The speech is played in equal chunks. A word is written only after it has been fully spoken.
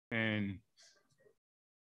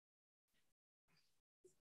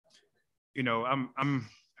you know,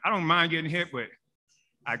 I don't mind getting hit, but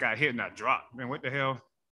I got hit and I dropped. Man, what the hell?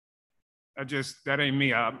 That ain't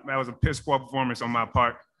me. That was a piss poor performance on my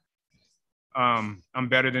part. I'm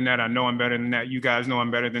better than that. I know I'm better than that. You guys know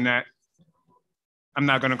I'm better than that. I'm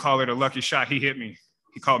not gonna call it a lucky shot. He hit me.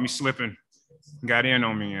 He caught me slipping, got in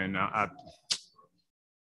on me, and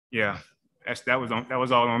yeah, that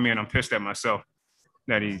was all on me, and I'm pissed at myself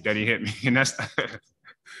that he hit me. And that's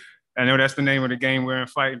I know that's the name of the game we're in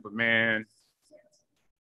fighting, but man,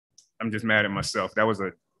 I'm just mad at myself. That was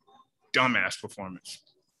a dumbass performance.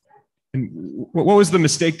 And what was the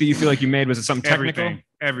mistake that you feel like you made? Was it something technical?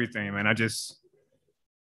 Everything, man.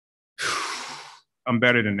 I'm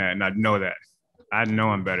better than that, and I know that. I know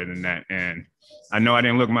I'm better than that, and I know I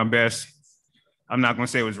didn't look my best. I'm not going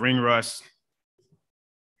to say it was ring rust.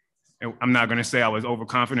 I'm not going to say I was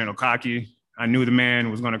overconfident or cocky. I knew the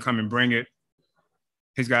man was going to come and bring it.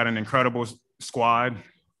 He's got an incredible squad.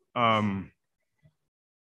 That's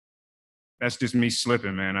just me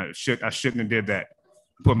slipping, man. I shouldn't have did that.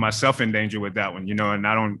 Put myself in danger with that one, you know, and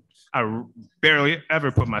I barely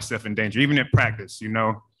ever put myself in danger, even in practice, you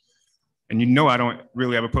know. And you know I don't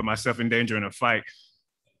really ever put myself in danger in a fight.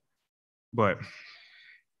 But,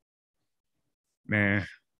 man,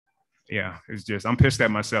 yeah, it's just, I'm pissed at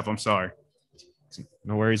myself. I'm sorry.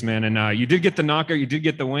 No worries, man. And you did get the knockout, you did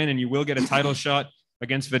get the win, and you will get a title shot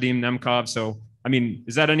against Vadim Nemkov. So, I mean,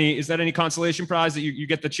 is that any consolation prize that you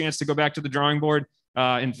get the chance to go back to the drawing board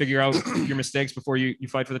and figure out your mistakes before you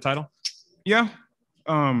fight for the title? Yeah.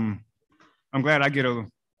 I'm glad I get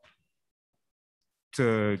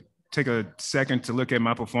to take a second to look at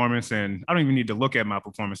my performance, and I don't even need to look at my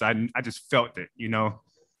performance. I just felt it, you know.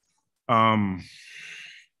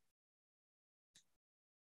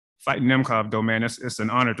 Fighting Nemkov, though, man, it's an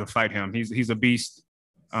honor to fight him. He's a beast.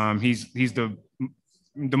 He's the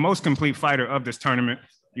most complete fighter of this tournament.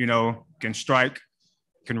 You know, can strike,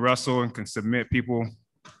 can wrestle, and can submit people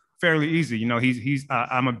fairly easy. You know,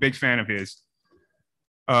 I'm a big fan of his.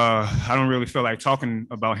 I don't really feel like talking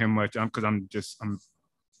about him much because I'm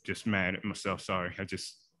just mad at myself. Sorry, I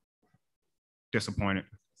just disappointed.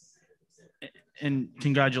 And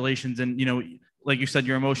congratulations. And, you know, like you said,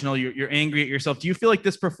 you're emotional, you're angry at yourself. Do you feel like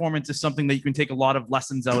this performance is something that you can take a lot of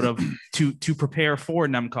lessons out of to prepare for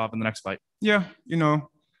Nemkov in the next fight? Yeah, you know,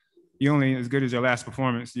 you're only as good as your last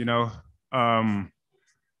performance, you know. And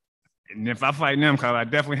if I fight Nemkov, I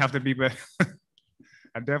definitely have to be better.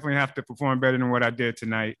 I definitely have to perform better than what I did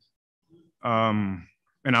tonight. And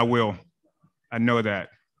I will. I know that.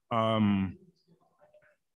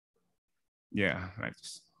 Yeah,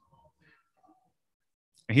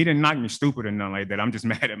 and he didn't knock me stupid or nothing like that. I'm just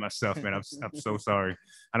mad at myself, man. I'm so sorry.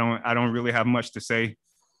 I don't really have much to say,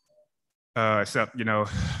 except, you know,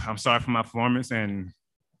 I'm sorry for my performance, and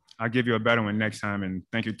I'll give you a better one next time. And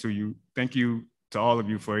thank you to you. Thank you to all of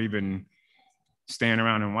you for even staying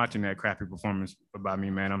around and watching that crappy performance by me,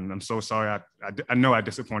 man. I'm so sorry. I know I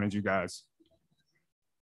disappointed you guys.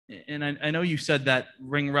 And I know you said that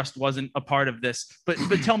ring rust wasn't a part of this, but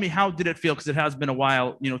tell me, how did it feel? Because it has been a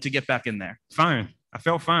while, you know, to get back in there. Fine. I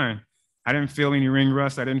felt fine. I didn't feel any ring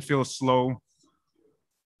rust. I didn't feel slow.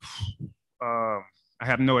 I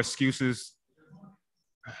have no excuses.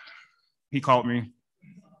 He called me.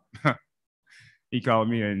 He called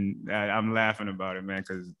me, and I'm laughing about it, man,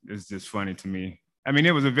 because it's just funny to me. I mean,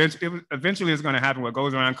 eventually it's going to happen. What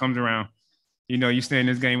goes around comes around. You know, you stay in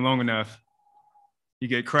this game long enough, you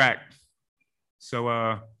get cracked.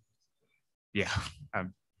 So, yeah,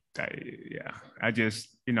 I just,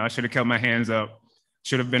 you know, I should have kept my hands up.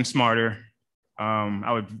 Should have been smarter.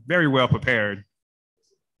 I was very well prepared.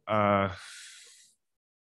 I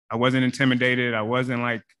wasn't intimidated. I wasn't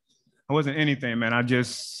anything, man.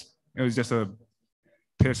 It was just a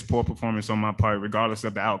piss poor performance on my part, regardless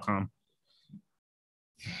of the outcome.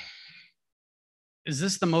 Is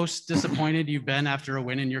this the most disappointed you've been after a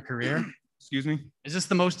win in your career? Excuse me? Is this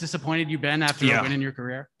the most disappointed you've been after a win in your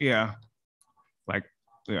career? Yeah.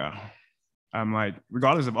 Yeah. I'm like,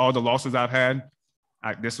 regardless of all the losses I've had,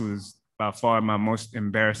 this was by far my most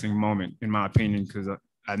embarrassing moment, in my opinion, because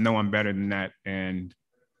I know I'm better than that. And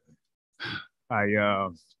I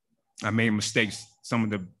made mistakes, some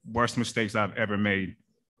of the worst mistakes I've ever made.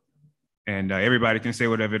 And everybody can say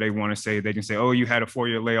whatever they want to say. They can say, oh, you had a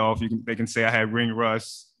 4-year layoff. They can say I had ring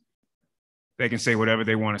rust. They can say whatever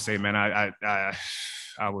they want to say, man. I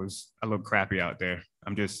look crappy out there.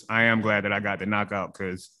 I am glad that I got the knockout,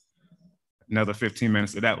 because another 15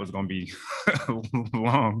 minutes of that was going to be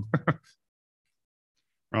long.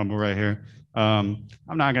 Rumble right here. I'm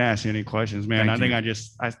not going to ask you any questions, man. I think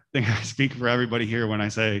I speak for everybody here when I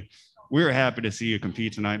say we were happy to see you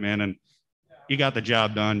compete tonight, man. And, you got the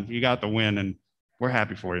job done. You got the win, and we're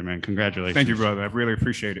happy for you, man. Congratulations. Thank you, brother. I really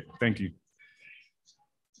appreciate it. Thank you.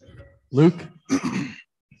 Luke.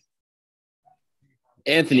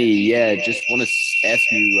 Anthony, yeah, just want to ask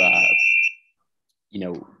you,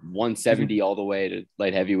 170 all the way to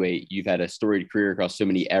light heavyweight. You've had a storied career across so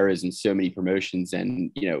many eras and so many promotions.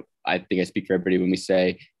 And, I think I speak for everybody when we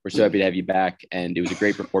say we're so happy to have you back. And it was a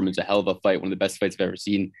great performance, a hell of a fight, one of the best fights I've ever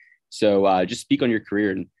seen. So just speak on your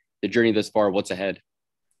career and the journey thus far. What's ahead?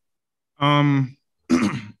 I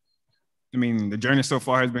mean, the journey so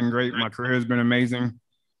far has been great. My career has been amazing.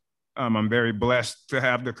 I'm very blessed to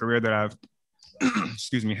have the career that I've,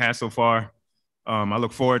 had so far. I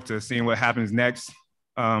look forward to seeing what happens next.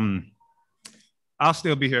 I'll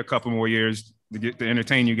still be here a couple more years to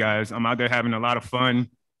entertain you guys. I'm out there having a lot of fun.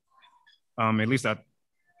 At least I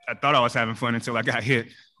thought I was having fun until I got hit.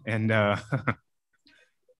 And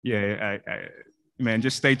man,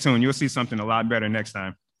 just stay tuned. You'll see something a lot better next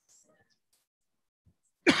time.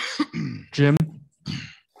 Jim.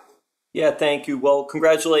 Yeah, thank you. Well,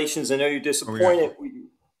 congratulations. I know you're disappointed with your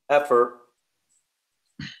effort.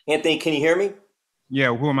 Anthony, can you hear me?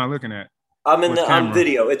 Yeah, who am I looking at? I'm on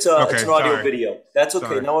video. It's an audio sorry. video. That's okay.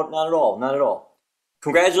 Sorry. No, not at all. Not at all.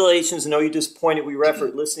 Congratulations. I know you're disappointed with your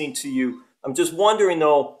effort listening to you. I'm just wondering,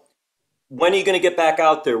 though, when are you going to get back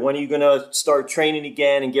out there? When are you going to start training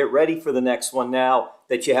again and get ready for the next one now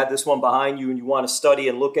that you have this one behind you and you want to study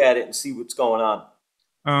and look at it and see what's going on?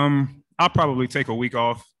 I'll probably take a week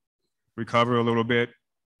off, recover a little bit,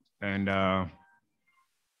 and have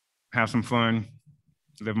some fun,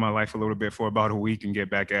 live my life a little bit for about a week and get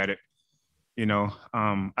back at it.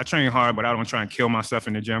 I train hard, but I don't try and kill myself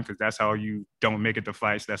in the gym because that's how you don't make it to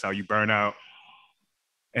fights. That's how you burn out.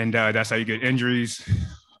 And that's how you get injuries.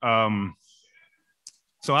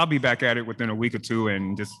 So I'll be back at it within a week or two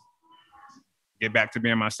and just get back to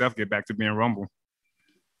being myself, get back to being Rumble.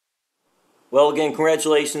 Well, again,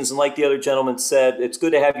 congratulations. And like the other gentleman said, it's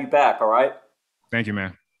good to have you back, all right? Thank you,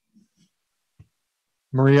 man.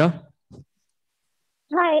 Maria.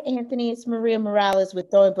 Hi, Anthony. It's Maria Morales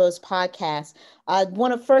with Throwing Bows Podcast. I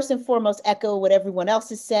want to first and foremost echo what everyone else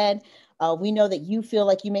has said. We know that you feel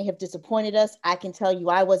like you may have disappointed us. I can tell you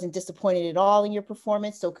I wasn't disappointed at all in your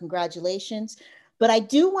performance, so congratulations. But I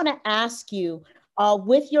do want to ask you,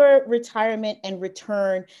 with your retirement and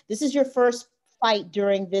return, this is your first fight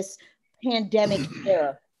during this pandemic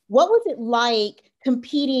era. What was it like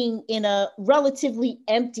competing in a relatively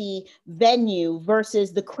empty venue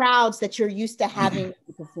versus the crowds that you're used to having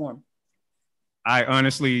to perform? I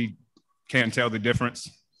honestly can't tell the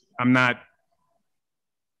difference. I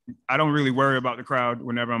don't really worry about the crowd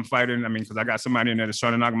whenever I'm fighting. I mean, because I got somebody in there that's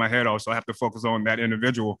trying to knock my head off, so I have to focus on that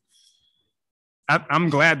individual. I'm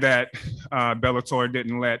glad that Bellator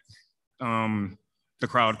didn't let the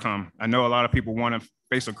crowd come. I know a lot of people want to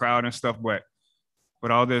face a crowd and stuff, but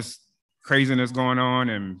with all this craziness going on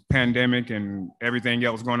and pandemic and everything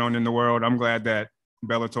else going on in the world, I'm glad that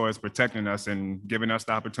Bellator is protecting us and giving us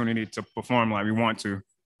the opportunity to perform like we want to,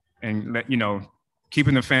 and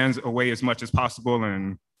keeping the fans away as much as possible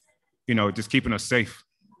and just keeping us safe.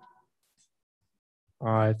 All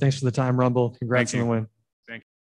right. Thanks for the time, Rumble. Congrats on the win.